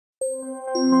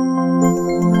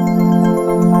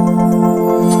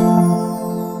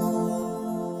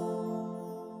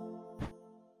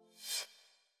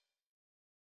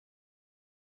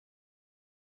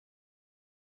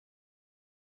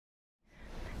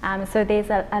So there's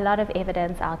a lot of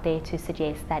evidence out there to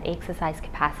suggest that exercise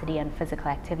capacity and physical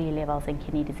activity levels in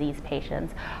kidney disease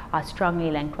patients are strongly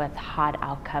linked with hard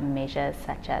outcome measures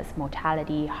such as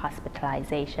mortality,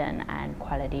 hospitalization, and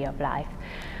quality of life.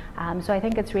 So I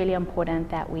think it's really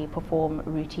important that we perform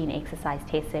routine exercise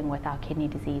testing with our kidney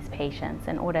disease patients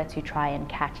in order to try and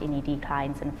catch any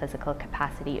declines in physical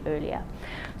capacity earlier.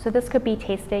 So this could be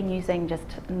testing using just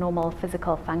normal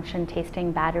physical function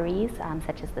testing batteries,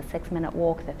 such as the 6-minute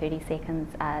walk, the 30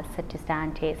 seconds sit to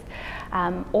stand test,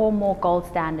 or more gold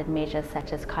standard measures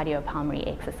such as cardiopulmonary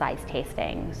exercise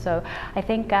testing. So I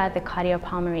think the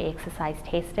cardiopulmonary exercise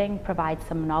testing provides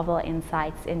some novel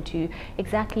insights into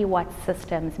exactly what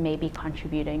systems may be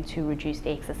contributing to reduced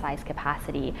exercise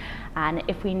capacity, and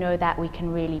if we know that, we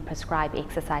can really prescribe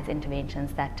exercise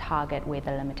interventions that target where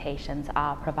the limitations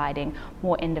are, providing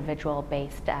more individual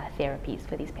based therapies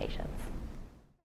for these patients.